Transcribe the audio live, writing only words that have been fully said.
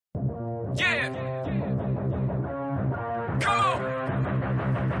Yeah. Come on.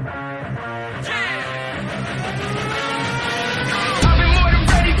 Yeah. I've been more than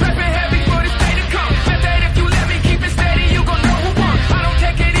ready, prepping heavy for this day to come. Bet that if you let me keep it steady, you gon' know who won. I don't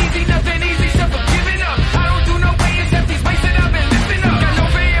take it easy, nothing easy, except for giving up. I don't do no way except these weights that I've been lifting up. Got no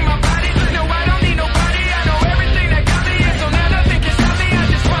fear in my body, no, I don't need nobody. I know everything that got me, and so now nothing can stop me. I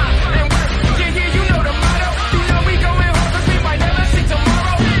just run and work. Yeah, yeah, you know the motto. You know we going hard, 'cause we might never see tomorrow.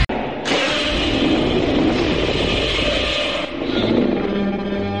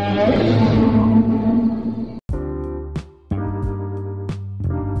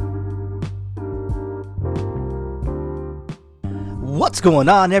 What's going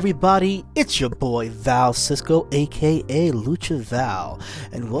on, everybody? It's your boy Val Cisco, aka Lucha Val,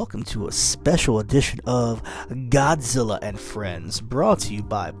 and welcome to a special edition of Godzilla and Friends, brought to you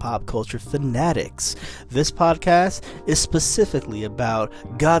by Pop Culture Fanatics. This podcast is specifically about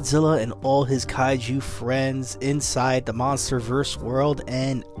Godzilla and all his kaiju friends inside the MonsterVerse world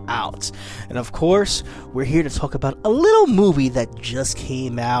and out. And of course, we're here to talk about a little movie that just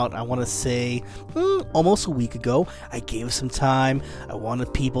came out, I want to say, almost a week ago. I gave it some time. I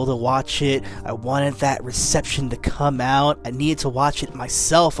wanted people to watch it. I wanted that reception to come out. I needed to watch it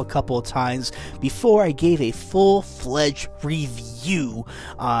myself a couple of times before I gave a full-fledged review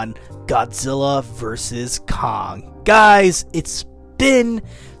on Godzilla vs. Kong. Guys, it's been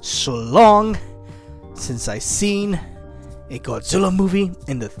so long since I seen a Godzilla movie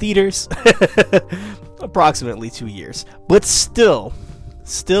in the theaters. Approximately 2 years. But still,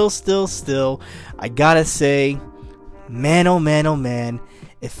 I gotta say, man, oh man,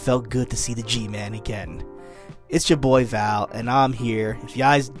 it felt good to see the G-Man again. It's your boy Val, and I'm here. If you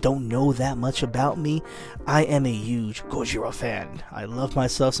guys don't know that much about me, I am a huge Gojira fan. I love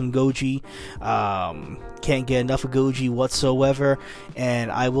myself some Goji. Can't get enough of Goji whatsoever. And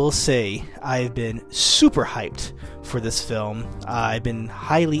I will say, I've been super hyped for this film. I've been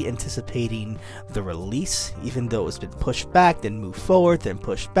highly anticipating the release, even though it's been pushed back, then moved forward, then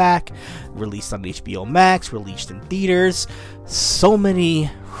pushed back. Released on HBO Max, released in theaters. So many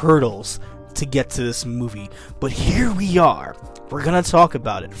hurdles to get to this movie, but here we are. We're gonna talk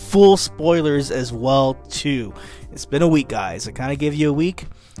about it. Full spoilers as well too. It's been a week, guys. I kind of gave you a week,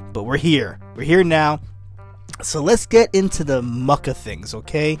 but we're here now. So let's get into the muck of things,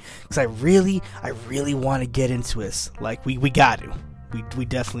 okay? Because I really want to get into this. Like we got to. We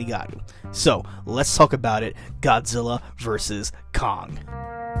definitely got to. So let's talk about it. Godzilla vs. Kong.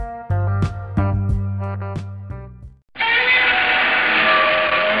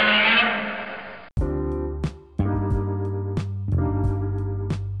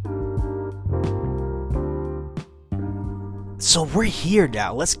 So we're here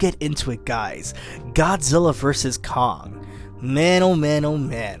now. Let's get into it, guys. Godzilla vs. Kong. Man, oh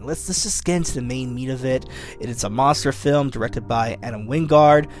man. Let's just get into the main meat of it. It's a monster film directed by Adam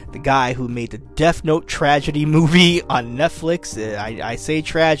Wingard, the guy who made the Death Note tragedy movie on Netflix. I say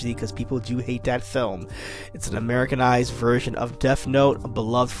tragedy because people do hate that film. It's an Americanized version of Death Note, a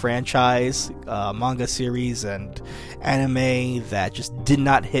beloved franchise, manga series, and anime that just did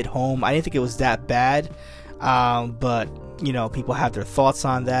not hit home. I didn't think it was that bad, but you know, people have their thoughts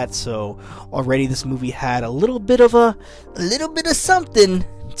on that. So already this movie had a little bit of something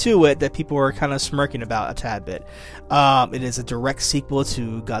to it that people were kind of smirking about a tad bit. It is a direct sequel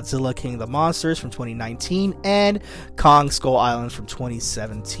to Godzilla King of the Monsters from 2019 and Kong Skull Island from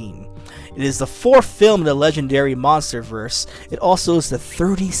 2017. It is the fourth film in the legendary MonsterVerse. It also is the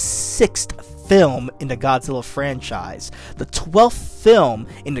 36th film in the Godzilla franchise, the 12th film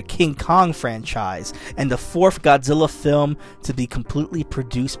in the King Kong franchise, and the 4th Godzilla film to be completely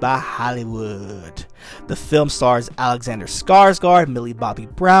produced by Hollywood. The film stars Alexander Skarsgård, Millie Bobby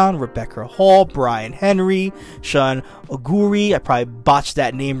Brown, Rebecca Hall, Brian Henry, Sean Oguri, I probably botched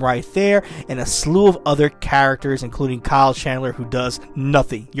that name right there, and a slew of other characters, including Kyle Chandler, who does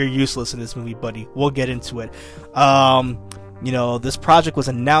nothing. You're useless in this movie, buddy. We'll get into it. You know, this project was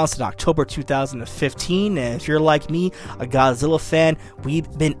announced in October 2015, and if you're like me, a Godzilla fan,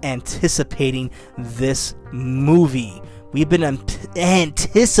 we've been anticipating this movie. We've been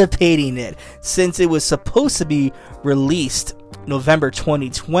anticipating it since it was supposed to be released November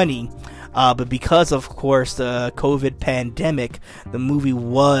 2020, but because, of course, the COVID pandemic, the movie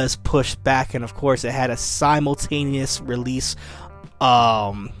was pushed back, and of course, it had a simultaneous release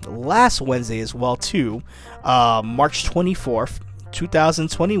last Wednesday as well too, March 24th,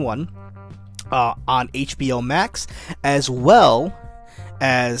 2021, on HBO Max, as well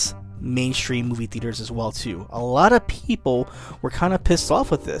as mainstream movie theaters as well too. A lot of people were kind of pissed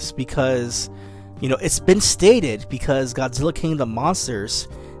off with this because, you know, it's been stated, because Godzilla King of the Monsters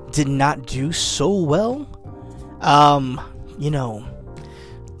did not do so well. You know,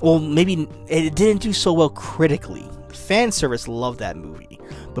 well, maybe it didn't do so well critically. Fan service loved that movie,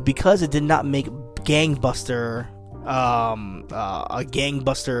 but because it did not make a gangbuster,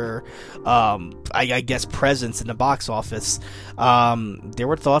 I guess, presence in the box office, there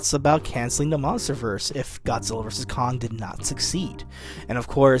were thoughts about canceling the MonsterVerse if Godzilla vs. Kong did not succeed. And of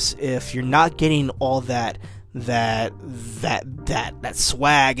course, if you're not getting all that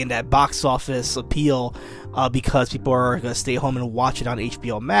swag and that box office appeal, because people are gonna stay home and watch it on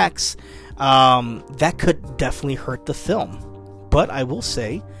HBO Max, that could definitely hurt the film. But I will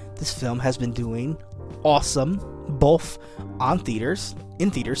say, this film has been doing awesome, both in theaters,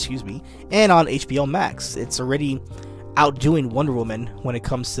 and on HBO Max. It's already outdoing Wonder Woman when it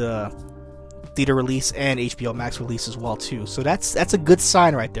comes to theater release and HBO Max release as well too. So that's a good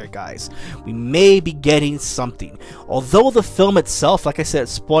sign right there, guys. We may be getting something. Although the film itself, like I said,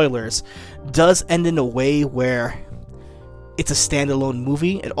 spoilers, does end in a way where it's a standalone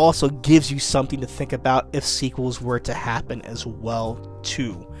movie, it also gives you something to think about if sequels were to happen as well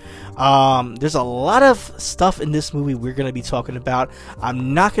too. There's a lot of stuff in this movie we're going to be talking about.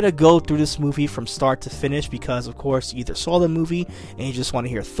 I'm not going to go through this movie from start to finish because, of course, you either saw the movie and you just want to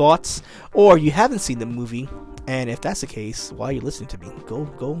hear thoughts, or you haven't seen the movie, and if that's the case, why are you listening to me? Go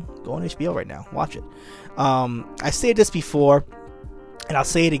on HBO right now. Watch it. I said this before, and I'll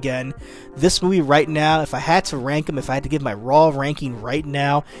say it again. This movie right now, if I had to rank them, if I had to give my raw ranking right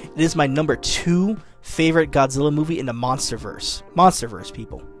now, it is my number 2 favorite Godzilla movie in the MonsterVerse. MonsterVerse,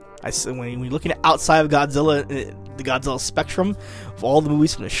 people. When you're looking at outside of Godzilla, the Godzilla spectrum, of all the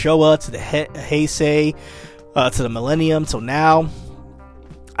movies from the Showa to the Heisei, to the Millennium till now,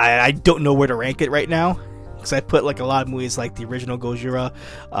 I don't know where to rank it right now. Because I put like a lot of movies like the original Gojira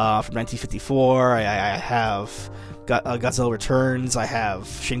from 1954. I have Godzilla Returns. I have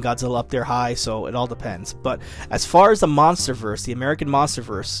Shin Godzilla up there high. So it all depends. But as far as the MonsterVerse, the American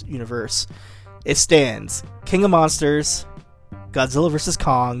MonsterVerse universe, it stands King of Monsters, Godzilla vs.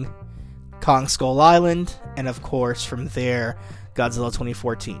 Kong, Kong Skull Island, and of course from there, Godzilla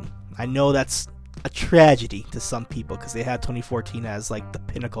 2014. I know that's a tragedy to some people because they had 2014 as like the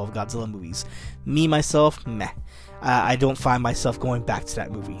pinnacle of Godzilla movies. Me, myself, meh. I don't find myself going back to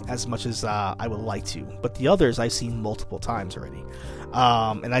that movie as much as I would like to. But the others I've seen multiple times already.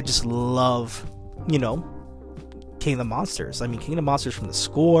 And I just love, King of the Monsters. I mean, King of the Monsters, from the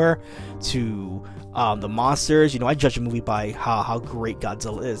score to the monsters. I judge a movie by how great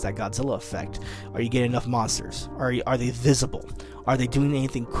Godzilla is, that Godzilla effect. Are you getting enough monsters? Are they visible? Are they doing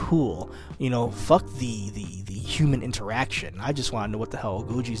anything cool? Fuck the human interaction. I just want to know what the hell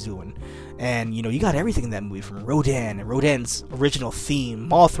Goji's doing. And, you got everything in that movie, from Rodan and Rodan's original theme,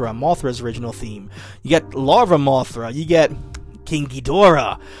 Mothra's original theme. You get Larva Mothra, you get King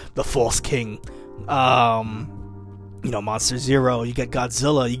Ghidorah, the False King. Monster Zero, you get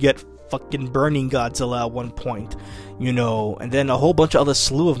Godzilla, you get fucking Burning Godzilla at one point, and then a whole bunch of other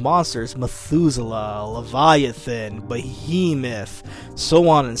slew of monsters, Methuselah, Leviathan, Behemoth, so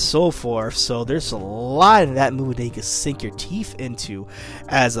on and so forth. So there's a lot in that movie that you can sink your teeth into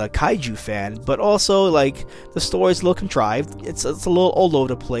as a kaiju fan, but also, like, the story's a little contrived, it's a little all over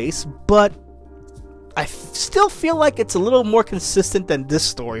the place, but I still feel like it's a little more consistent than this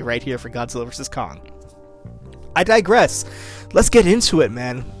story right here for Godzilla vs. Kong. I digress. Let's get into it,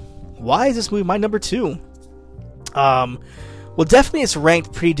 man. Why is this movie my number 2? Well, definitely it's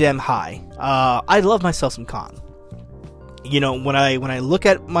ranked pretty damn high. I love myself some Kong. When I look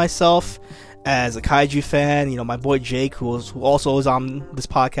at myself as a kaiju fan, my boy Jake, who also is on this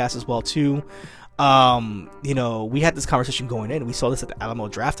podcast as well too. We had this conversation going in. We saw this at the Alamo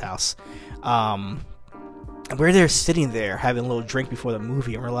Drafthouse. And we're there sitting there having a little drink before the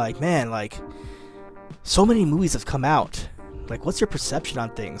movie, and we're like, man, like, so many movies have come out. Like, what's your perception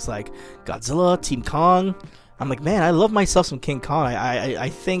on things? Like, Godzilla, Team Kong. I'm like, man, I love myself some King Kong. I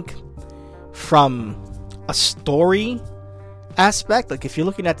think from a story aspect, like, if you're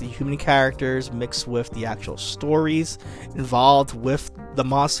looking at the human characters mixed with the actual stories involved with the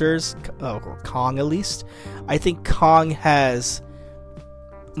monsters, or Kong at least, I think Kong has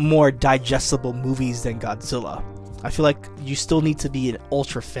more digestible movies than Godzilla. I feel like you still need to be an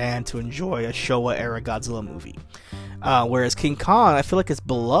ultra fan to enjoy a Showa era Godzilla movie. Whereas King Kong, I feel like it's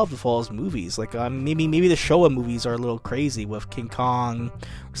beloved with all his movies. Like, maybe the Showa movies are a little crazy with King Kong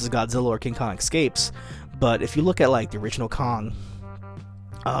versus Godzilla or King Kong Escapes. But if you look at, like, the original Kong,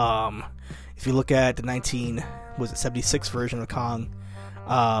 if you look at the 1976 version of Kong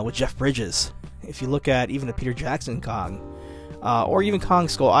with Jeff Bridges, if you look at even the Peter Jackson Kong, or even Kong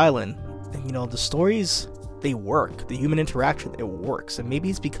Skull Island, the stories they work. The human interaction, it works. And maybe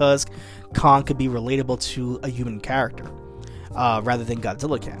it's because Kong could be relatable to a human character rather than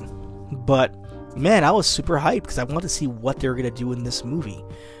Godzilla can. But man, I was super hyped because I wanted to see what they were gonna do in this movie.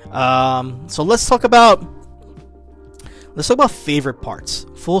 So let's talk about favorite parts.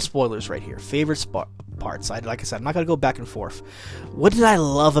 Full spoilers right here. Favorite parts. Like I said, I'm not gonna go back and forth. What did I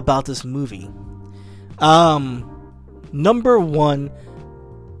love about this movie? Number one,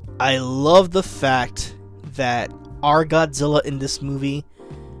 I love the fact that our Godzilla in this movie,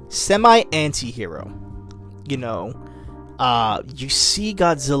 semi-anti-hero. You know, you see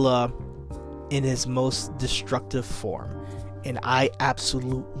Godzilla in his most destructive form, and I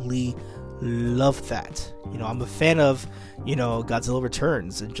absolutely love that. You know, I'm a fan of, you know, Godzilla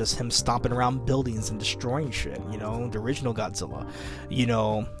Returns and just him stomping around buildings and destroying shit. You know, the original Godzilla. You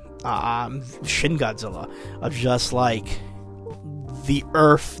know, Shin Godzilla, of just like the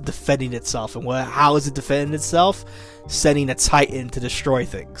Earth defending itself. And how is it defending itself? Sending a Titan to destroy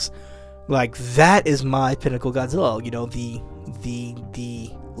things. Like, that is my pinnacle Godzilla. You know, the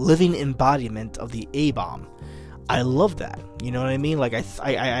living embodiment of the A-bomb. I love that. You know what I mean? Like,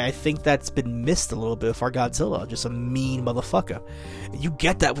 I think that's been missed a little bit with our Godzilla. Just a mean motherfucker. You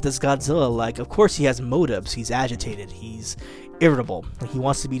get that with this Godzilla. Like, of course he has motives. He's agitated. He's irritable. Like, he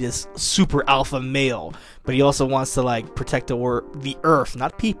wants to be this super alpha male, but he also wants to, like, protect the Earth,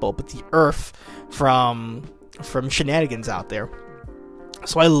 not people, but the Earth from shenanigans out there.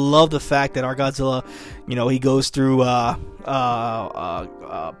 So I love the fact that our Godzilla, you know, he goes through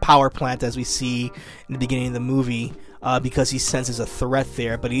power plant, as we see in the beginning of the movie, because he senses a threat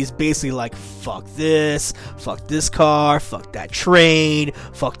there. But he's basically like, fuck this car, fuck that train,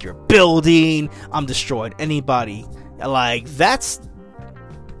 fuck your building, I'm destroying anybody. Like, that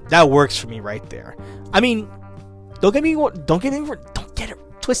works for me right there. I mean, don't get it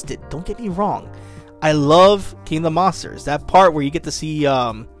twisted. Don't get me wrong. I love King of the Monsters. That part where you get to see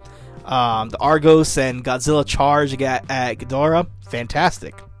the Argos and Godzilla charge at Ghidorah,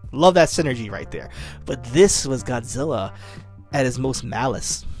 fantastic. Love that synergy right there. But this was Godzilla at his most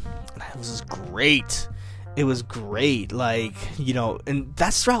malice. It was great. It was great. Like, you know, and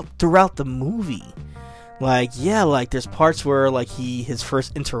that's throughout the movie. Like, yeah, like there's parts where like his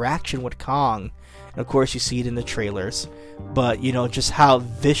first interaction with Kong, and of course you see it in the trailers. But you know, just how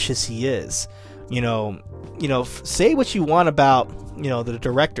vicious he is. You know, say what you want about, you know, the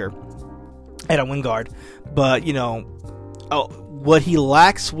director, Adam Wingard, but you know, what he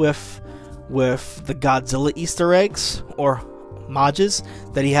lacks with the Godzilla Easter eggs or homages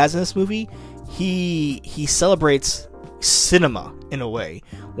that he has in this movie, he celebrates cinema in a way.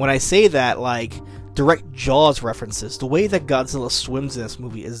 When I say that, like direct Jaws references, the way that Godzilla swims in this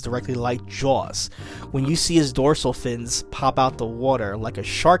movie is directly like Jaws. When you see his dorsal fins pop out the water like a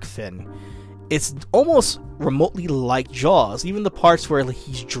shark fin, it's almost remotely like Jaws. Even the parts where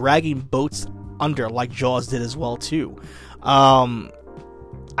he's dragging boats under, like Jaws did as well too.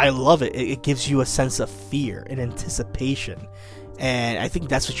 I love it. It gives you a sense of fear and anticipation, and I think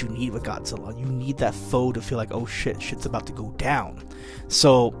that's what you need with Godzilla. You need that foe to feel like, oh shit's about to go down.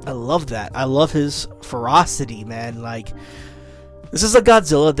 So I love that. I love his ferocity, man. Like, this is a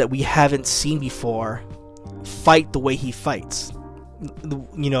Godzilla that we haven't seen before fight the way he fights.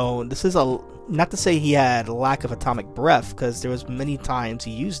 You know, this is not to say he had a lack of atomic breath, because there was many times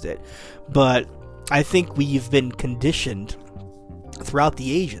he used it, but I think we've been conditioned throughout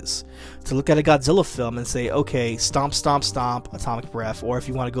the ages to look at a Godzilla film and say, okay, stomp, stomp, stomp, atomic breath, or if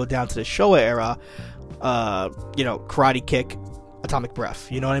you want to go down to the Showa era, you know, karate kick, atomic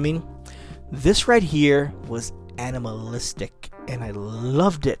breath. You know what I mean? This right here was animalistic, and I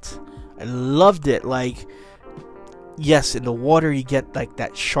loved it. Like, yes, in the water you get like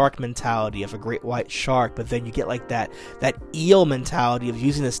that shark mentality of a great white shark, but then you get like that eel mentality of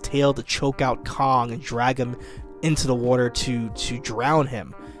using his tail to choke out Kong and drag him into the water to drown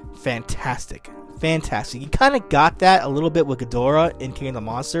him. Fantastic. You kind of got that a little bit with Ghidorah in King of the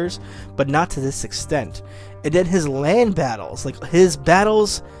Monsters, but not to this extent. And then his land battles, like his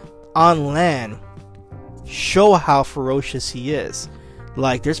battles on land, show how ferocious he is.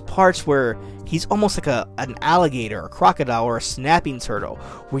 Like, there's parts where he's almost like an alligator, a crocodile, or a snapping turtle,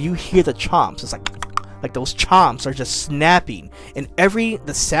 where you hear the chomps. It's like those chomps are just snapping. And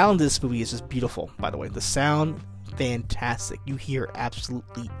the sound of this movie is just beautiful, by the way. The sound, fantastic. You hear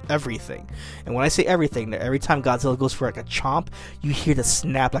absolutely everything. And when I say everything, every time Godzilla goes for like a chomp, you hear the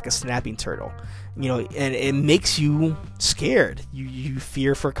snap like a snapping turtle. You know, and it makes you scared. You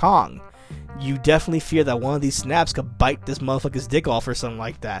fear for Kong. You definitely fear that one of these snaps could bite this motherfucker's dick off or something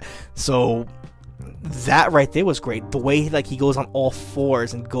like that. So that right there was great. The way like he goes on all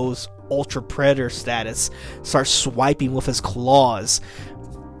fours and goes ultra predator status, starts swiping with his claws.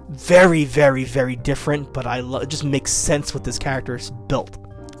 Very, very, very different, but it just makes sense with this character's build.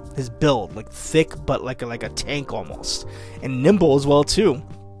 His build, like thick, but like a tank almost, and nimble as well too.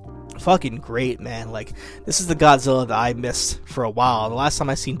 Fucking great, man. Like, this is the Godzilla that I missed for a while. The last time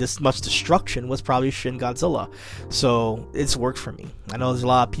I seen this much destruction was probably Shin Godzilla, so it's worked for me. I know there's a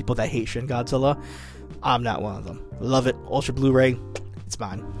lot of people that hate Shin Godzilla. I'm not one of them. Love it. Ultra Blu-ray, it's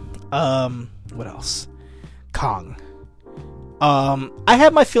mine. What else? Kong. I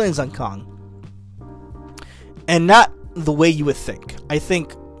have my feelings on Kong, and not the way you would think. I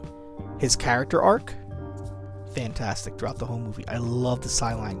think his character arc, fantastic throughout the whole movie. I love the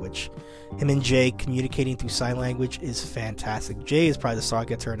sign language. Him and Jay communicating through sign language is fantastic. Jay is probably the star. I'll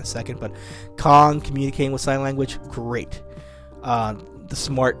get to her in a second, but Kong communicating with sign language, great. The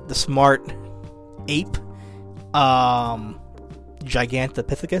smart ape,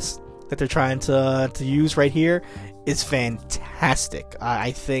 Gigantopithecus that they're trying to use right here is fantastic.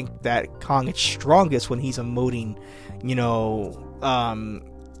 I think that Kong is strongest when he's emoting,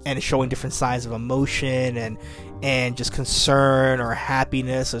 and showing different signs of emotion and just concern or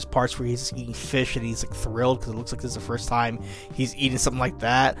happiness. There's parts where he's eating fish and he's like thrilled because it looks like this is the first time he's eating something like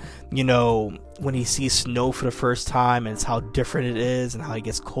that. When he sees snow for the first time, and it's how different it is, and how he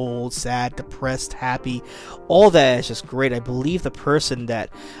gets cold, sad, depressed, happy. All that is just great. I believe the person that,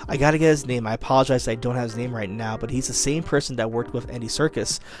 I gotta get his name, I apologize that I don't have his name right now, but he's the same person that worked with Andy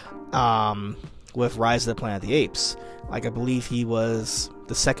Serkis with Rise of the Planet of the Apes. Like, I believe he was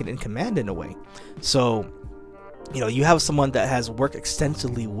the second in command in a way. So, you have someone that has worked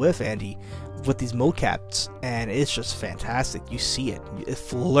extensively with Andy with these mocaps, and it's just fantastic. You see it. It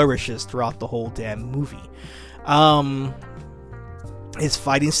flourishes throughout the whole damn movie. His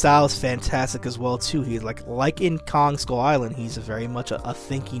fighting style is fantastic as well too. He's like in Kong Skull Island, he's very much a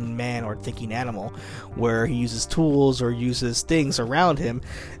thinking man or thinking animal, where he uses tools or uses things around him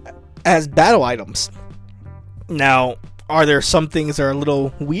as battle items. Now, are there some things that are a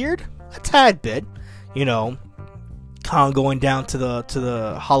little weird? A tad bit. Kong going down to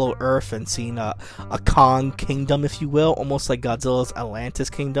the Hollow Earth and seeing a Kong kingdom, if you will, almost like Godzilla's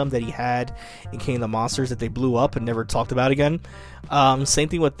Atlantis kingdom that he had in King of the Monsters that they blew up and never talked about again. Same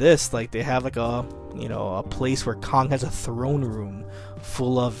thing with this. Like, they have like a place where Kong has a throne room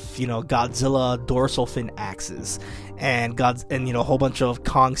full of Godzilla dorsal fin axes and a whole bunch of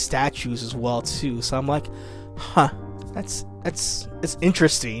Kong statues as well too. So I'm like, that's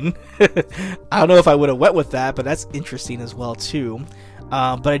interesting. I don't know if I would have went with that, but that's interesting as well too.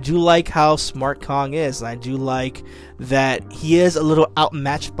 But I do like how smart Kong is, and I do like that he is a little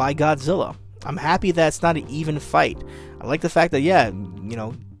outmatched by Godzilla. I'm happy that it's not an even fight. I like the fact that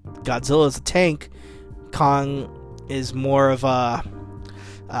Godzilla is a tank. Kong is more of a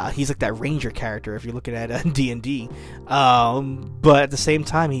he's like that ranger character if you're looking at D&D. But at the same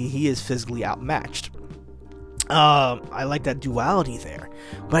time, he is physically outmatched. I like that duality there.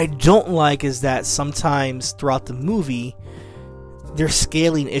 What I don't like is that sometimes throughout the movie, they're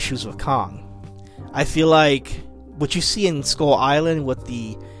scaling issues with Kong. I feel like what you see in Skull Island with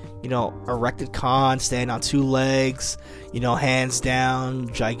the, erected Kong standing on two legs, hands down,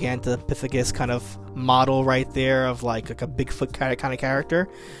 Gigantopithecus kind of model right there of like a Bigfoot kind of character,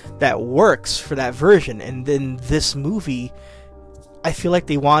 that works for that version. And then this movie, I feel like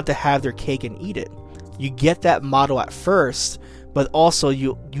they want to have their cake and eat it. You get that model at first, but also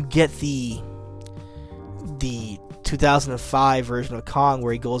you get the 2005 version of Kong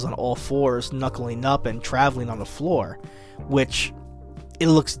where he goes on all fours, knuckling up and traveling on the floor, which it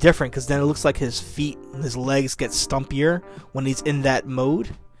looks different because then it looks like his feet and his legs get stumpier when he's in that mode,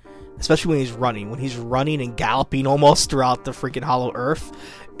 especially when he's running. When he's running and galloping almost throughout the freaking Hollow Earth,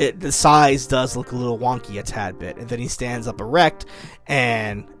 the size does look a little wonky a tad bit. And then he stands up erect,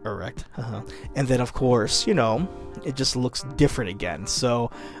 and then of course, it just looks different again. So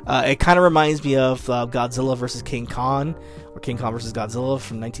it kind of reminds me of Godzilla vs. King Kong, or King Kong vs. Godzilla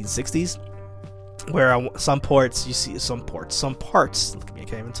from 1960s, where some parts, look at me, I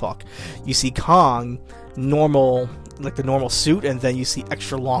can't even talk. You see Kong normal, like the normal suit, and then you see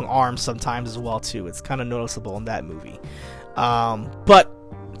extra long arms sometimes as well too. It's kind of noticeable in that movie. But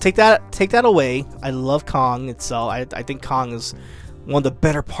take that away. I love Kong itself. I think Kong is one of the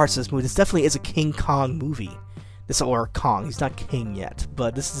better parts of this movie. This definitely is a King Kong movie. Or Kong. He's not king yet,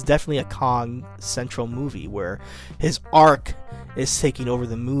 but this is definitely a Kong central movie where his arc is taking over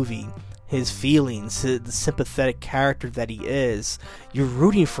the movie. his feelings, the sympathetic character that he is. You're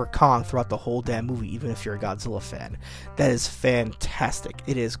rooting for Kong throughout the whole damn movie, even if you're a Godzilla fan. That is fantastic.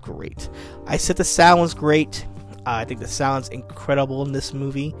 It is great. I said the sound was great. I think the sound's incredible in this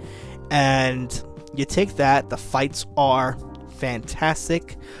movie. And you take that, the fights are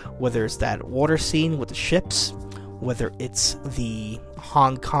fantastic. Whether it's that water scene with the ships, whether it's the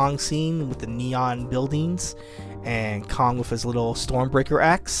Hong Kong scene with the neon buildings and Kong with his little Stormbreaker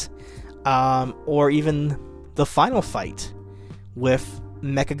axe, or even the final fight with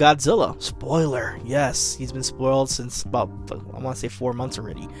Mechagodzilla. Spoiler, yes, he's been spoiled since about, I want to say 4 months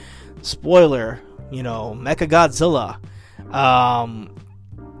already. Spoiler, Mechagodzilla.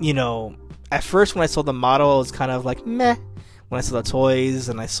 At first when I saw the model, it was kind of like meh. When I saw the toys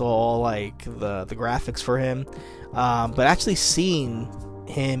and I saw like the graphics for him, but actually seeing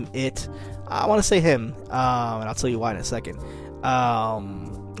him, I want to say him, and I'll tell you why in a second,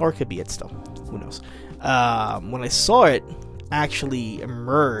 or it could be it still, who knows. When I saw it actually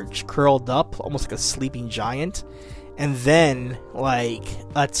emerge, curled up, almost like a sleeping giant, and then like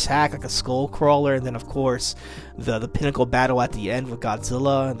attack like a skull crawler, and then of course the pinnacle battle at the end with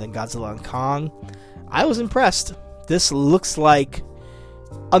Godzilla, and then Godzilla and Kong, I was impressed. This looks like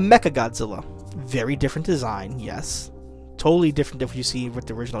a Mechagodzilla. Very different design, yes. Totally different than what you see with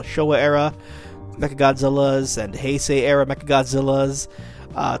the original Showa era Mechagodzillas and Heisei era Mechagodzillas.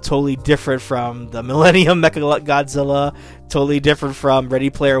 Totally different from the Millennium Mechagodzilla. Totally different from Ready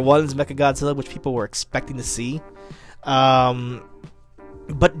Player One's Mechagodzilla, which people were expecting to see. But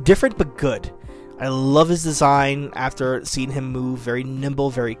different but good. I love his design after seeing him move. Very nimble,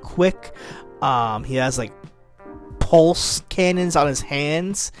 very quick. He has like pulse cannons on his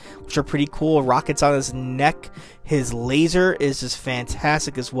hands, which are pretty cool. Rockets on his neck. His laser is just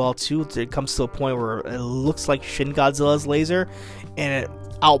fantastic as well too. It comes to a point where it looks like Shin Godzilla's laser, and it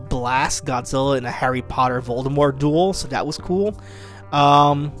outblasts Godzilla in a Harry Potter Voldemort duel. So that was cool.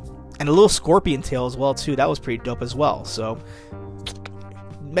 And a little scorpion tail as well too. That was pretty dope as well. So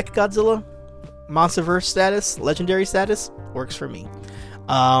Mechagodzilla, Monsterverse status, legendary status, works for me.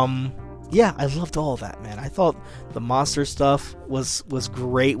 Yeah, I loved all that, man. I thought the monster stuff was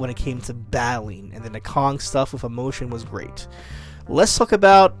great when it came to battling, and then the Kong stuff with emotion was great. Let's talk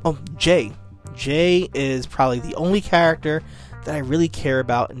about Jay. Jay is probably the only character that I really care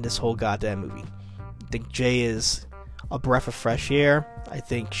about in this whole goddamn movie. I think Jay is a breath of fresh air. I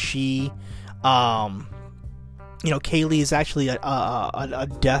think she, Kaylee is actually a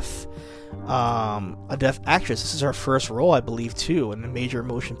deaf actress. This is her first role, I believe, too, in a major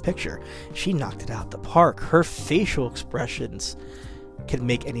motion picture. She knocked it out the park. Her facial expressions can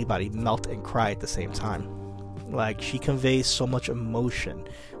make anybody melt and cry at the same time. Like, she conveys so much emotion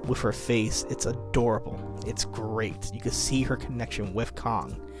with her face. It's adorable. It's great. You can see her connection with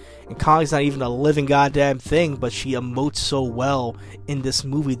Kong. And Kong's not even a living goddamn thing, but she emotes so well in this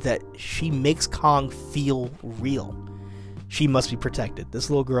movie that she makes Kong feel real. She must be protected. This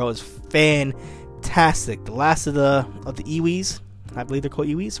little girl is fantastic. The last of the Iwis, I believe they're called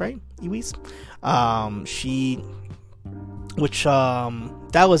Iwis, right? Iwis.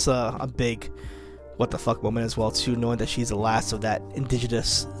 That was a big what the fuck moment as well too, knowing that she's the last of that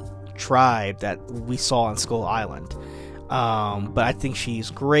indigenous tribe that we saw on Skull Island. But I think she's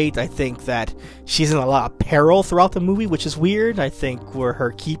great. I think that she's in a lot of peril throughout the movie, which is weird. I think where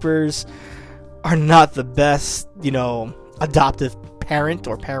her keepers are not the best, adoptive parent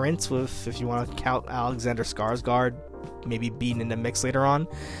or parents, with, if you want to count Alexander Skarsgård maybe being in the mix later on.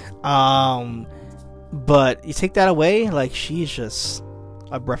 But you take that away, like, she's just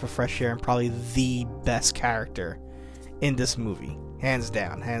a breath of fresh air and probably the best character in this movie, hands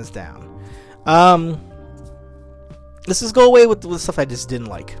down. Let's just go away with the stuff I just didn't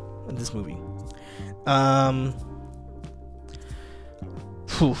like in this movie.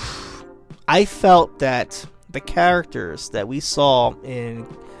 I felt that the characters that we saw in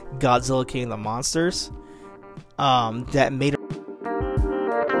Godzilla King of the Monsters, that made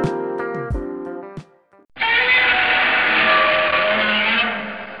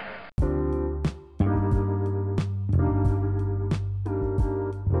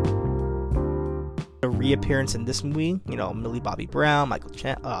a reappearance in this movie, Millie Bobby Brown, Michael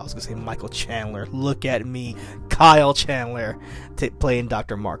Chandler, look at me, Kyle Chandler playing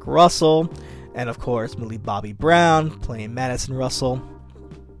Dr. Mark Russell, and of course Millie Bobby Brown playing Madison Russell.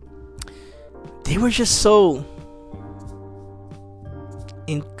 They were just so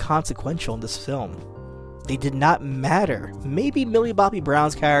inconsequential in this film. They did not matter. Maybe Millie Bobby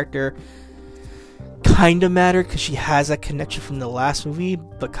Brown's character kind of mattered because she has that connection from the last movie,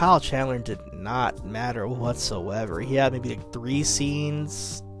 but Kyle Chandler did not matter whatsoever. He had maybe like 3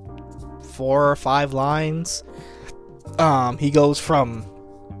 scenes, 4 or 5 lines. He goes from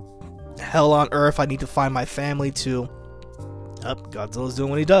hell on earth, I need to find my family, to Godzilla's doing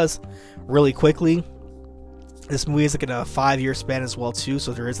what he does really quickly. This movie is like in a 5-year span as well too,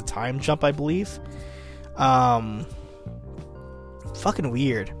 so there is a time jump, I believe. Fucking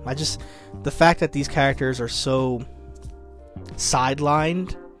weird. The fact that these characters are so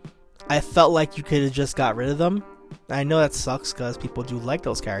sidelined, I felt like you could have just got rid of them. I know that sucks because people do like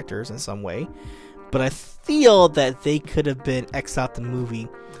those characters in some way, but I feel that they could have been X'd out the movie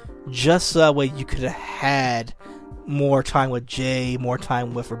just so that way you could have had more time with Jay, more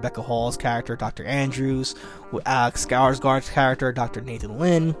time with Rebecca Hall's character, Dr. Andrews, with Alex Skarsgård's character, Dr. Nathan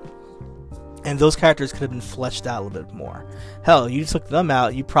Lynn, and those characters could have been fleshed out a little bit more. Hell, you took them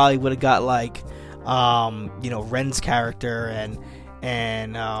out, you probably would have got like, Ren's character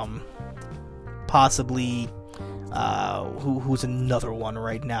and possibly who's another one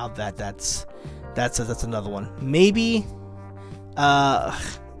right now that's another one. Maybe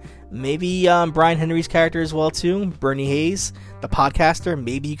Brian Henry's character as well too, Bernie Hayes, the podcaster.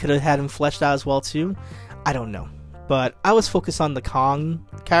 Maybe you could have had him fleshed out as well too. I don't know, but I was focused on the Kong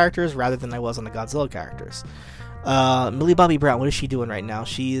characters rather than I was on the Godzilla characters. Millie Bobby Brown, what is she doing right now?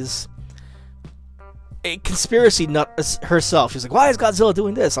 She's a conspiracy nut herself. She's like, why is Godzilla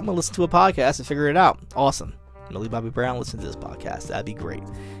doing this? I'm gonna listen to a podcast and figure it out. Awesome. Millie Bobby Brown, listen to this podcast. That'd be great.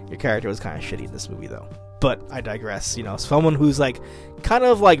 Your character was kind of shitty in this movie though. But I digress. Someone who's like kind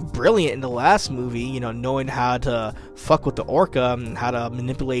of like brilliant in the last movie, knowing how to fuck with the orca and how to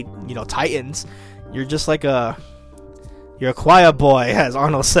manipulate, titans. You're just like you're a quiet boy, as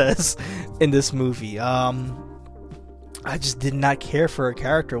Arnold says in this movie. I just did not care for her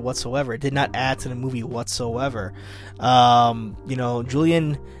character whatsoever. It did not add to the movie whatsoever.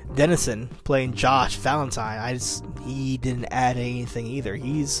 Julian Dennison playing Josh Valentine, he didn't add anything either.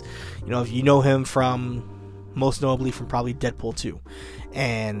 He's, if you know him from, most notably from probably Deadpool 2,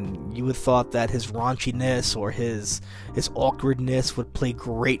 and you would have thought that his raunchiness or his awkwardness would play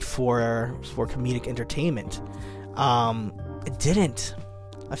great for comedic entertainment. It didn't.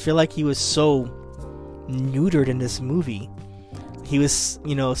 I feel like he was so neutered in this movie. He was,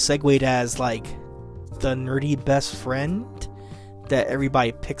 segued as like the nerdy best friend that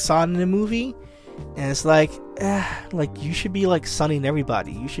everybody picks on in the movie, and it's like you should be like sunning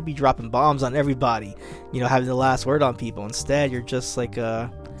everybody. You should be dropping bombs on everybody, having the last word on people. Instead, you're just like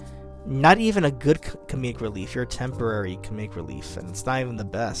not even a good comedic relief. You're a temporary comedic relief, and it's not even the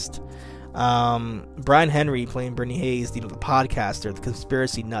best. Brian Henry playing Bernie Hayes, the podcaster, the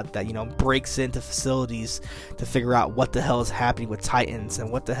conspiracy nut that breaks into facilities to figure out what the hell is happening with Titans and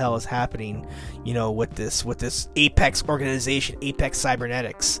what the hell is happening, with this Apex organization, Apex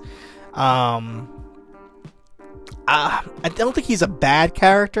Cybernetics. I don't think he's a bad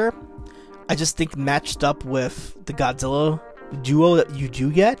character. I just think matched up with the Godzilla duo that you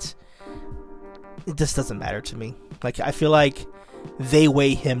do get, it just doesn't matter to me. Like, I feel like they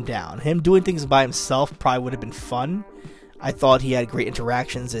weigh him down. Him doing things by himself probably would have been fun. I thought he had great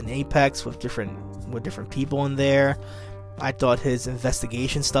interactions in Apex with different people in there. I thought his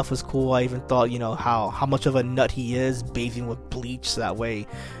investigation stuff was cool. I even thought, how much of a nut he is, bathing with bleach, so that way,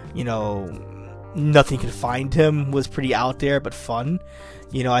 nothing could find him, was pretty out there but fun.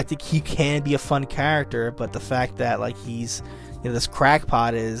 I think he can be a fun character, but the fact that like he's, this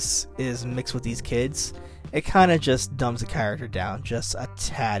crackpot is mixed with these kids, it kind of just dumbs the character down just a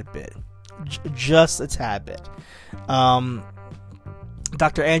tad bit. Just a tad bit.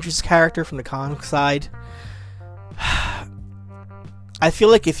 Dr. Andrews' character from the Kong side, I feel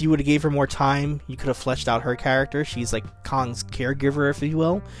like if you would have gave her more time, you could have fleshed out her character. She's like Kong's caregiver, if you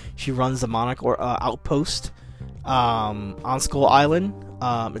will. She runs the Monarch outpost on Skull Island.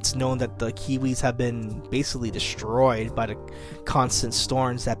 It's known that the Kiwis have been basically destroyed by the constant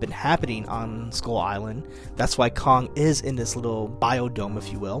storms that have been happening on Skull Island. That's why Kong is in this little biodome,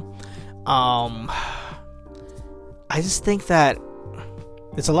 if you will. I just think that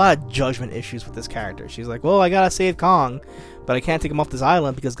there's a lot of judgment issues with this character. She's like, well, I gotta save Kong, but I can't take him off this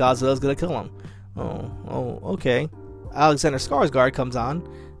island because Godzilla's gonna kill him. Oh, okay. Alexander Skarsgård comes on.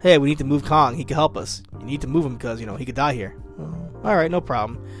 Hey, we need to move Kong. He can help us. You need to move him because, he could die here. Alright, no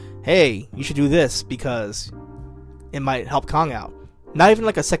problem. Hey, you should do this because it might help Kong out. Not even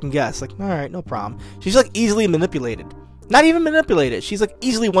like a second guess. Like, alright, no problem. She's like easily manipulated. Not even manipulated. She's like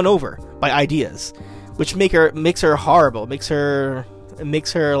easily won over by ideas, which makes her horrible. Makes her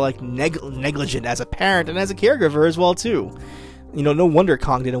like negligent as a parent and as a caregiver as well too. No wonder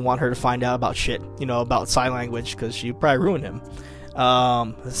Kong didn't want her to find out about shit, about sign language, because she'd probably ruin him.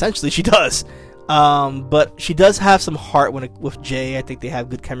 Essentially she does. But she does have some heart with Jay. I think they have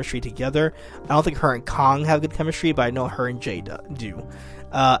good chemistry together. I don't think her and Kong have good chemistry, but I know her and Jay do.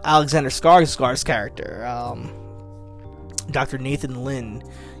 Alexander Skarsgård's character, Dr. Nathan Lin,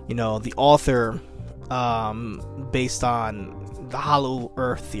 the author, based on the Hollow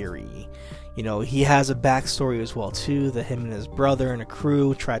Earth theory. He has a backstory as well too, that him and his brother and a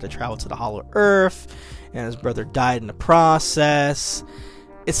crew tried to travel to the Hollow Earth, and his brother died in the process.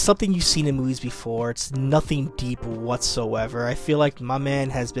 It's something you've seen in movies before. It's nothing deep whatsoever. I feel like my man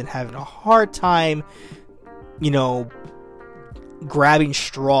has been having a hard time, grabbing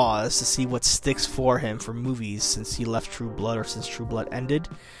straws to see what sticks for him for movies since he left True Blood, or since True Blood ended.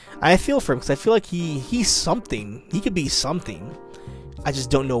 I feel for him because I feel like he's something. He could be something. I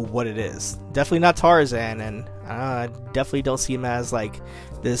just don't know what it is. Definitely not Tarzan, and I definitely don't see him as like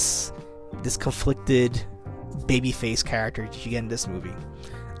this conflicted babyface character that you get in this movie.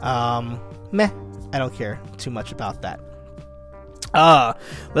 Meh. I don't care too much about that.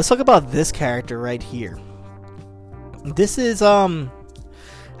 Let's talk about this character right here. This is how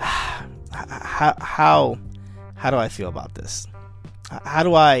do I feel about this?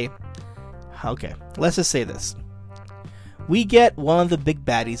 Okay, let's just say this. We get one of the big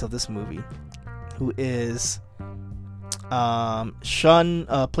baddies of this movie, who is Shun,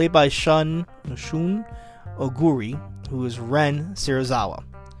 played by Shun Oguri, who is Ren Serizawa.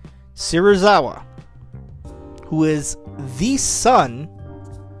 Serizawa, who is the son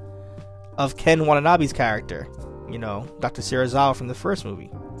of Ken Watanabe's character, Dr. Serizawa from the first movie,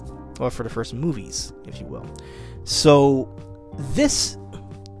 or for the first movies, if you will. So this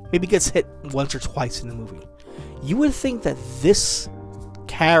maybe gets hit once or twice in the movie. You would think that this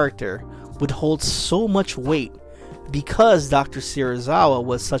character would hold so much weight because Dr. Serizawa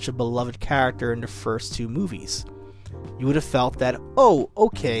was such a beloved character in the first two movies. You would have felt that, oh,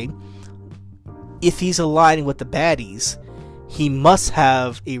 okay, if he's aligning with the baddies, he must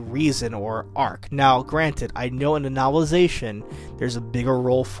have a reason or arc. Now, granted, I know in the novelization, there's a bigger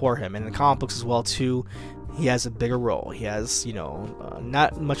role for him, and in the comic books as well, too, he has a bigger role. He has,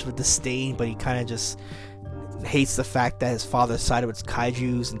 not much of a disdain, but he kind of just hates the fact that his father sided with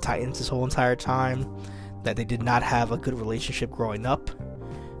kaijus and titans this whole entire time, that they did not have a good relationship growing up.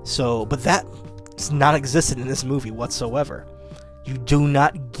 So, but that's not existent in this movie whatsoever. You do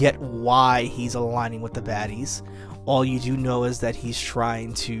not get why he's aligning with the baddies. All you do know is that he's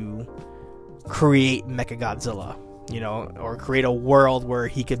trying to create Mechagodzilla, or create a world where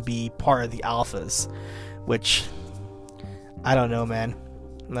he could be part of the Alphas, which, I don't know, man.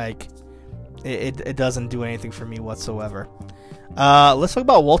 Like, it doesn't do anything for me whatsoever. Let's talk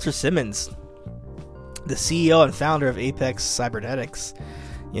about Walter Simmons, the CEO and founder of Apex Cybernetics.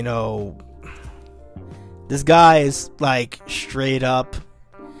 This guy is like straight up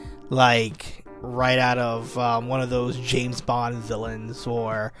like right out of one of those James Bond villains,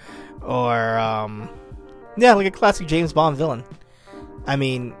 or like a classic James Bond villain. I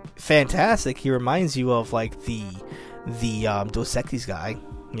mean, fantastic. He reminds you of like the Dos Equis guy,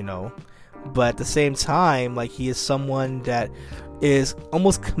 but at the same time, like, he is someone that is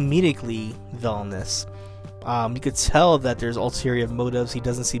almost comedically villainous. You could tell that there's ulterior motives. He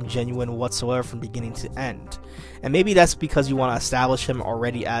doesn't seem genuine whatsoever from beginning to end. And maybe that's because you want to establish him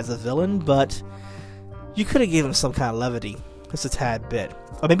already as a villain, but you could have given him some kind of levity, just a tad bit.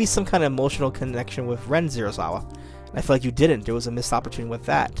 Or maybe some kind of emotional connection with Ren Serizawa. And I feel like you didn't. There was a missed opportunity with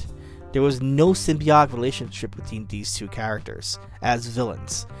that. There was no symbiotic relationship between these two characters as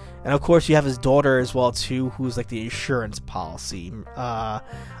villains. And of course you have his daughter as well too, who's like the insurance policy.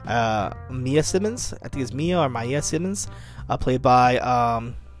 Mia Simmons, I think it's Mia or Maya Simmons, played by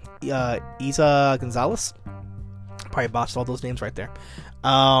Isa Gonzalez. Probably botched all those names right there.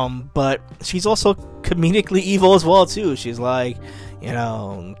 But she's also comedically evil as well too. She's like,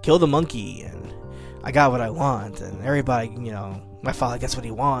 kill the monkey, and I got what I want, and everybody, my father gets what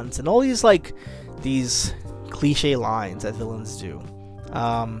he wants, and all these cliche lines that villains do.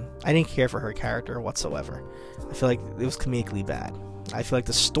 I didn't care for her character whatsoever. I feel like it was comedically bad. I feel like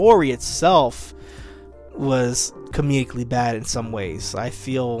the story itself was comedically bad in some ways. I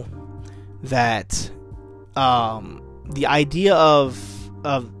feel that the idea of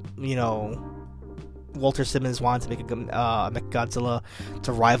Walter Simmons wanted to make a Mechagodzilla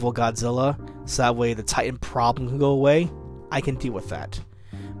to rival Godzilla, so that way the Titan problem can go away, I can deal with that.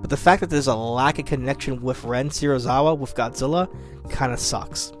 But the fact that there's a lack of connection with Ren Serizawa with Godzilla kind of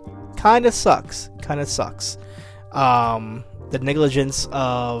sucks. The negligence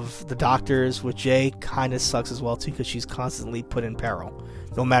of the doctors with Jay kind of sucks as well too, because she's constantly put in peril,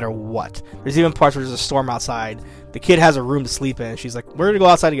 no matter what. There's even parts where there's a storm outside. The kid has a room to sleep in, and she's like, we're gonna go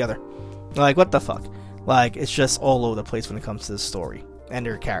outside together. Like, what the fuck? Like, it's just all over the place when it comes to the story and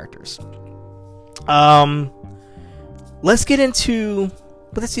their characters. Let's get into...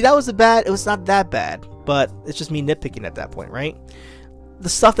 But see, that was it was not that bad, but it's just me nitpicking at that point, right? The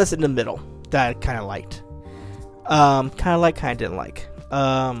stuff that's in the middle that I kind of liked. Kind of didn't like.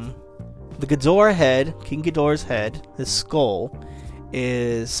 The Ghidorah head, King Ghidorah's head, his skull,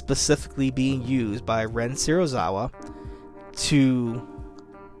 is specifically being used by Ren Serizawa to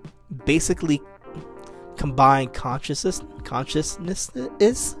basically combine consciousness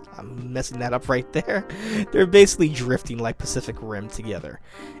is... I'm messing that up right there. They're basically drifting like Pacific Rim together.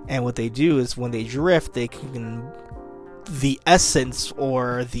 And what they do is when they drift, they can... the essence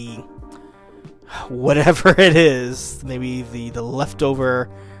or the... whatever it is, maybe the leftover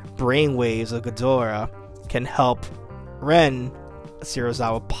brainwaves of Ghidorah can help Ren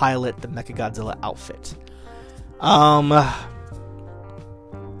Serizawa pilot the Mechagodzilla outfit.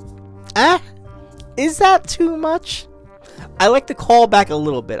 Is that too much? I like the callback a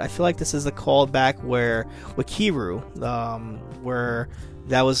little bit. I feel like this is a callback where with Kiru, where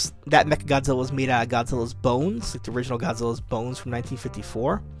that Mechagodzilla was made out of Godzilla's bones, like the original Godzilla's bones from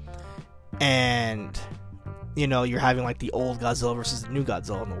 1954, and you know you're having like the old Godzilla versus the new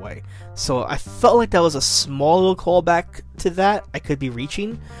Godzilla in a way. So I felt like that was a small little callback to that. I could be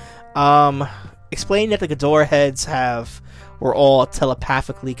reaching. Explaining that the Ghidorah heads were all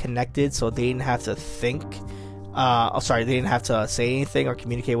telepathically connected, so they didn't have to think. They didn't have to say anything or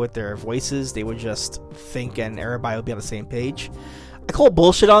communicate with their voices. They would just think and everybody would be on the same page. I call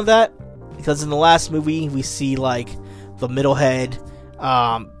bullshit on that, because in the last movie we see like the middle head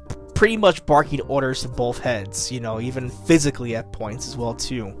pretty much barking orders to both heads, you know, even physically at points as well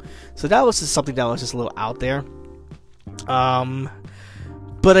too. So that was just something that was just a little out there.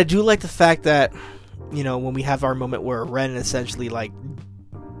 But I do like the fact that, you know, when we have our moment where Ren essentially like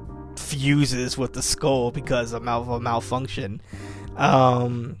fuses with the skull because of a malfunction,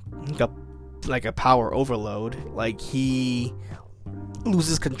 like a power overload, like he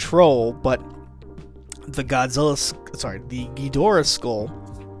loses control, but the Ghidorah skull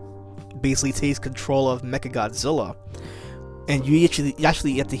basically takes control of Mechagodzilla, and you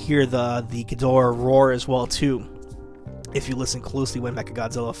actually get to hear the Ghidorah roar as well too, if you listen closely when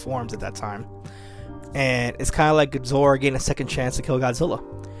Mechagodzilla forms at that time. And it's kind of like Ghidorah getting a second chance to kill Godzilla,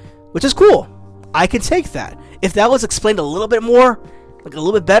 which is cool. I can take that. If that was explained a little bit more, like a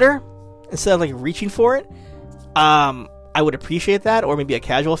little bit better, instead of like reaching for it, I would appreciate that, or maybe a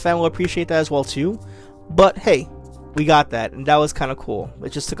casual fan will appreciate that as well too. But hey, we got that, and that was kind of cool. It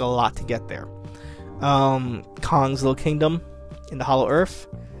just took a lot to get there. Kong's Little Kingdom in the Hollow Earth.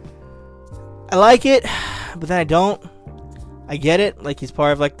 I like it, but then I don't. I get it, like he's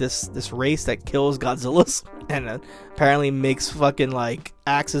part of like this race that kills Godzillas and apparently makes fucking like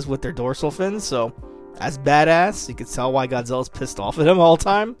axes with their dorsal fins, so that's badass. You can tell why Godzilla's pissed off at him all the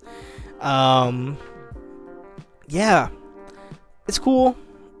time. Yeah, it's cool,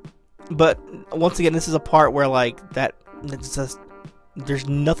 but once again, this is a part where like it's just, there's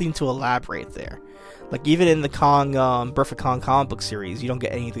nothing to elaborate there. Like even in the Birth of Kong comic book series, you don't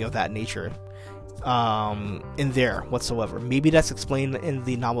get anything of that nature in there whatsoever. Maybe that's explained in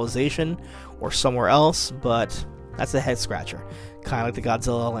the novelization or somewhere else, but that's a head scratcher, kind of like the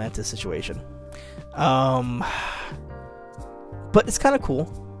Godzilla Atlantis situation. But it's kind of cool,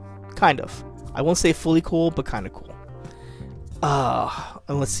 kind of. I won't say fully cool, but kind of cool.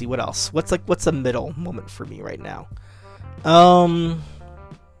 And let's see what else. What's a middle moment for me right now?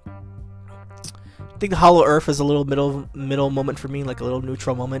 I think the Hollow Earth is a little middle moment for me, like a little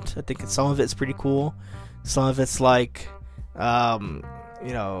neutral moment. I think some of it's pretty cool. Some of it's like, you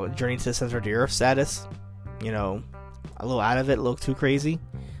know, Journey to the Center of the Earth status. You know, a little out of it, a little too crazy.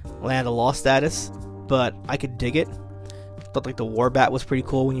 Land of Lost status, but I could dig it. Thought like the War Bat was pretty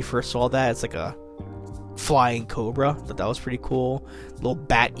cool when you first saw that. It's like a flying cobra. Thought that was pretty cool. Little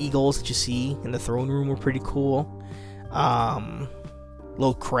bat eagles that you see in the throne room were pretty cool.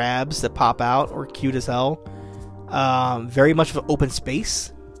 Little crabs that pop out were cute as hell. Very much of an open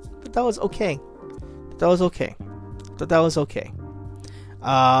space. But that was okay.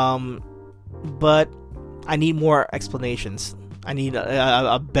 But I need more explanations. I need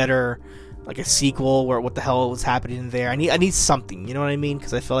a better, like a sequel where what the hell was happening there. I need something, you know what I mean?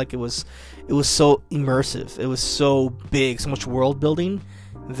 Because I felt like it was so immersive. It was so big, so much world building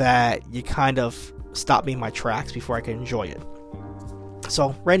that you kind of stopped me in my tracks before I could enjoy it.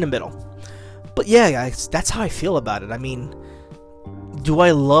 So right in the middle. But yeah, guys, that's how I feel about it. I mean, do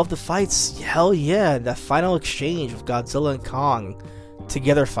I love the fights? Hell yeah! That final exchange of Godzilla and Kong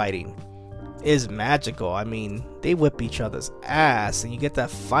together fighting. is magical. I mean, they whip each other's ass, and you get that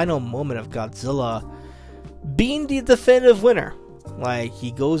final moment of Godzilla being the definitive winner. Like,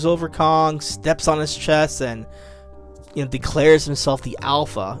 he goes over Kong, steps on his chest, and declares himself the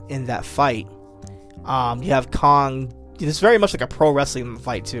alpha in that fight. You have Kong. It's very much like a pro wrestling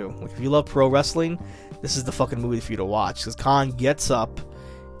fight too. Like, if you love pro wrestling, this is the fucking movie for you to watch, because Kong gets up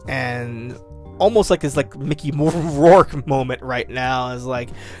and almost like his Mickey Rourke moment right now is like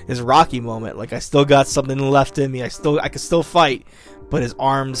his Rocky moment. Like, I still got something left in me. I can still fight, but his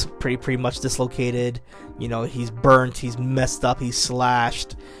arm's pretty much dislocated. He's burnt, he's messed up, he's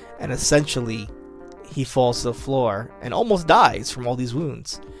slashed, and essentially he falls to the floor and almost dies from all these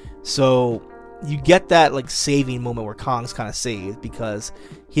wounds. So you get that saving moment where Kong's kind of saved, because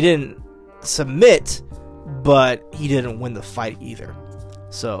he didn't submit, but he didn't win the fight either.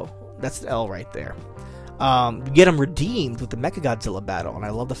 So that's the L right there. You get him redeemed with the Mechagodzilla battle, and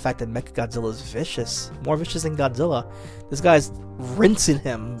I love the fact that Mechagodzilla is vicious, more vicious than Godzilla. This guy's rinsing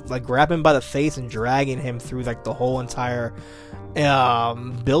him, grabbing him by the face and dragging him through the whole entire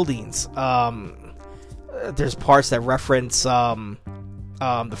buildings. There's parts that reference the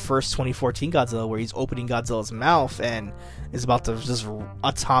first 2014 Godzilla, where he's opening Godzilla's mouth and is about to just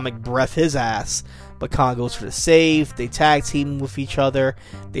atomic breath his ass, but Kong goes for the save. They tag team with each other,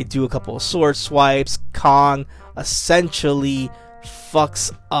 they do a couple of sword swipes. Kong essentially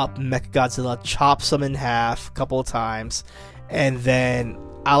fucks up Mechagodzilla, chops him in half a couple of times, and then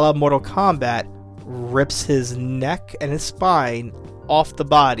a la Mortal Kombat rips his neck and his spine off the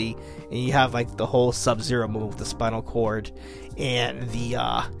body, and you have the whole Sub-Zero move with the spinal cord and the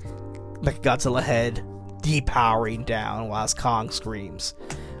Mechagodzilla head depowering down whilst Kong screams.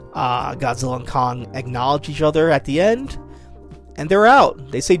 Godzilla and Kong acknowledge each other at the end, and they're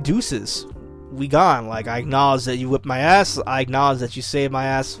out. They say deuces. We gone. I acknowledge that you whipped my ass. I acknowledge that you saved my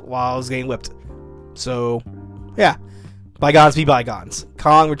ass while I was getting whipped. So, yeah. Bygones be bygones.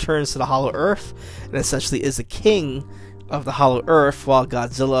 Kong returns to the Hollow Earth and essentially is the king of the Hollow Earth, while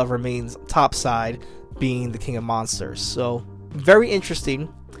Godzilla remains topside, being the king of monsters. So, very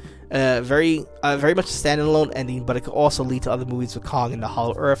interesting. Very much a standalone ending, but it could also lead to other movies with Kong in the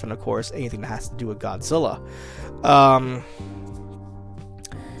Hollow Earth, and of course anything that has to do with Godzilla.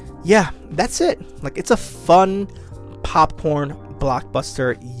 Yeah, that's it. It's a fun popcorn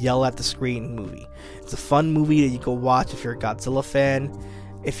blockbuster, yell at the screen movie. It's a fun movie that you can watch if you're a Godzilla fan.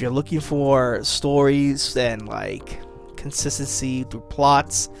 If you're looking for stories and consistency through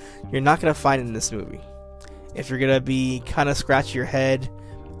plots, you're not gonna find it in this movie. If you're gonna be kind of scratching your head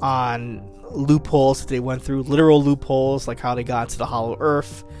on loopholes that they went through, literal loopholes, like how they got to the Hollow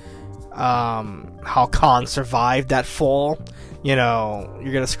Earth, how Kong survived that fall, you're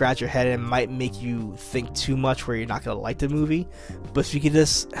gonna scratch your head, and it might make you think too much where you're not gonna like the movie. But if you could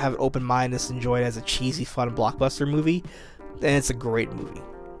just have an open mind, just enjoy it as a cheesy, fun blockbuster movie, then it's a great movie.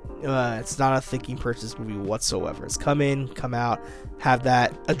 It's not a thinking purchase movie whatsoever. It's come in, come out, have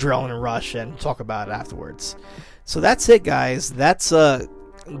that adrenaline rush, and talk about it afterwards. So that's it, guys. That's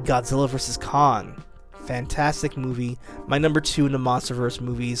Godzilla vs. Kong. Fantastic movie. My number 2 in the MonsterVerse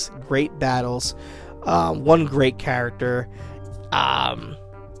movies. Great battles. One great character.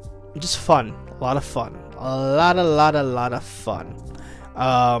 Just fun. A lot of fun. A lot of fun.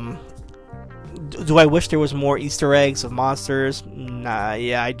 Do I wish there was more Easter eggs of monsters? Nah,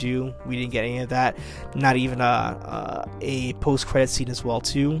 yeah, I do. We didn't get any of that. Not even a post-credit scene as well,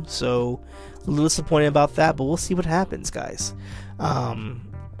 too. So, a little disappointed about that, but we'll see what happens, guys.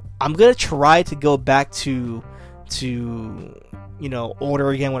 I'm gonna try to go back to order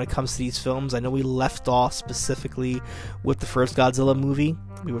again when it comes to these films. I know we left off specifically with the first Godzilla movie.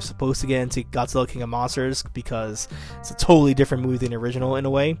 We were supposed to get into Godzilla King of Monsters because it's a totally different movie than the original in a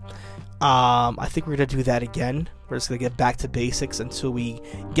way. I think we're gonna do that again. We're just gonna get back to basics until we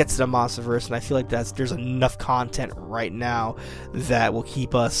get to the MonsterVerse, and I feel like there's enough content right now that will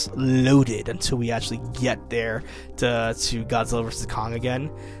keep us loaded until we actually get there to Godzilla vs. Kong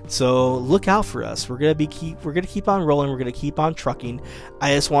again. So look out for us. We're gonna keep on rolling. We're gonna keep on trucking.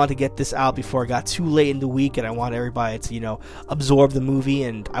 I just wanted to get this out before it got too late in the week, and I want everybody to absorb the movie,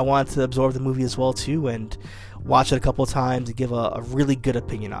 and I wanted to absorb the movie as well too, and watch it a couple of times and give a really good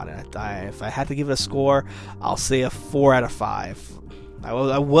opinion on it. If I had to give it a score, I'll say a 4 out of 5.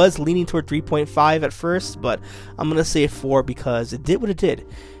 I was leaning toward 3.5 at first, but I'm going to say a 4 because it did what it did.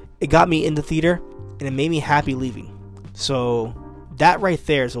 It got me in the theater, and it made me happy leaving. So that right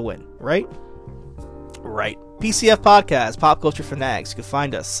there is a win, right? Right. PCF Podcast, Pop Culture Fanatics. You can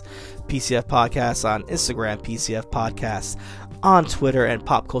find us, PCF Podcast on Instagram, PCF Podcast on Twitter, and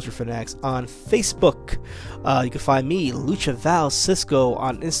Pop Culture Fanatics on Facebook. You can find me, Lucha Val Cisco,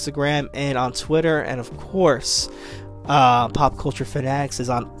 on Instagram and on Twitter, and of course, Pop Culture Fanatics is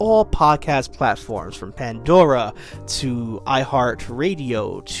on all podcast platforms, from Pandora to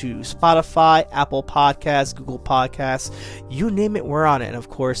iHeartRadio to Spotify, Apple Podcasts, Google Podcasts, you name it, we're on it. And of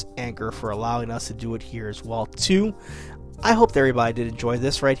course, Anchor, for allowing us to do it here as well too. I hope that everybody did enjoy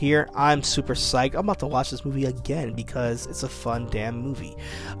this right here. I'm super psyched. I'm about to watch this movie again because it's a fun damn movie.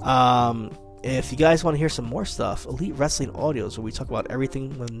 If you guys want to hear some more stuff, Elite Wrestling Audios, where we talk about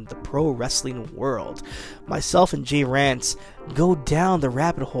everything in the pro wrestling world. Myself and Jay Rants go down the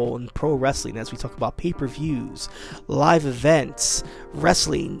rabbit hole in pro wrestling as we talk about pay-per-views, live events,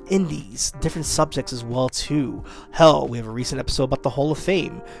 wrestling, indies, different subjects as well too. Hell, we have a recent episode about the Hall of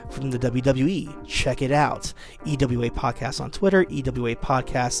Fame from the WWE. Check it out. EWA Podcast on Twitter, EWA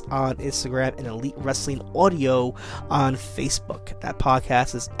Podcast on Instagram, and Elite Wrestling Audio on Facebook. That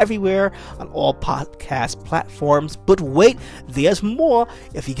podcast is everywhere on all podcast platforms. But wait, there's more.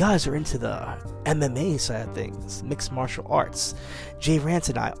 If you guys are into the MMA side of things, mixed martial arts, Jay Rants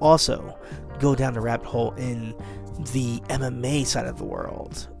and I also go down the rabbit hole in the MMA side of the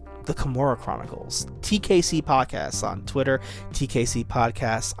world. The Kimura Chronicles, TKC Podcasts on Twitter, TKC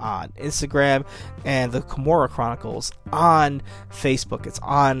Podcasts on Instagram, and the Kimura Chronicles on Facebook. It's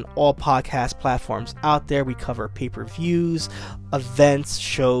on all podcast platforms out there. We cover pay-per-views, events,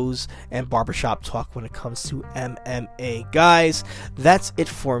 shows, and barbershop talk when it comes to MMA. Guys, that's it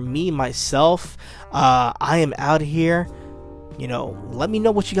for me, myself. I am out of here. Let me know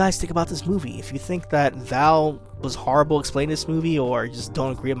what you guys think about this movie. If you think that Val was horrible explaining this movie, or just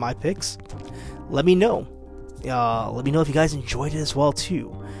don't agree with my picks, let me know. Let me know if you guys enjoyed it as well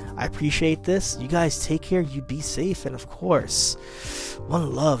too. I appreciate this. You guys take care, you be safe, and of course,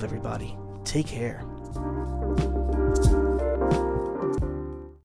 one love, everybody. Take care.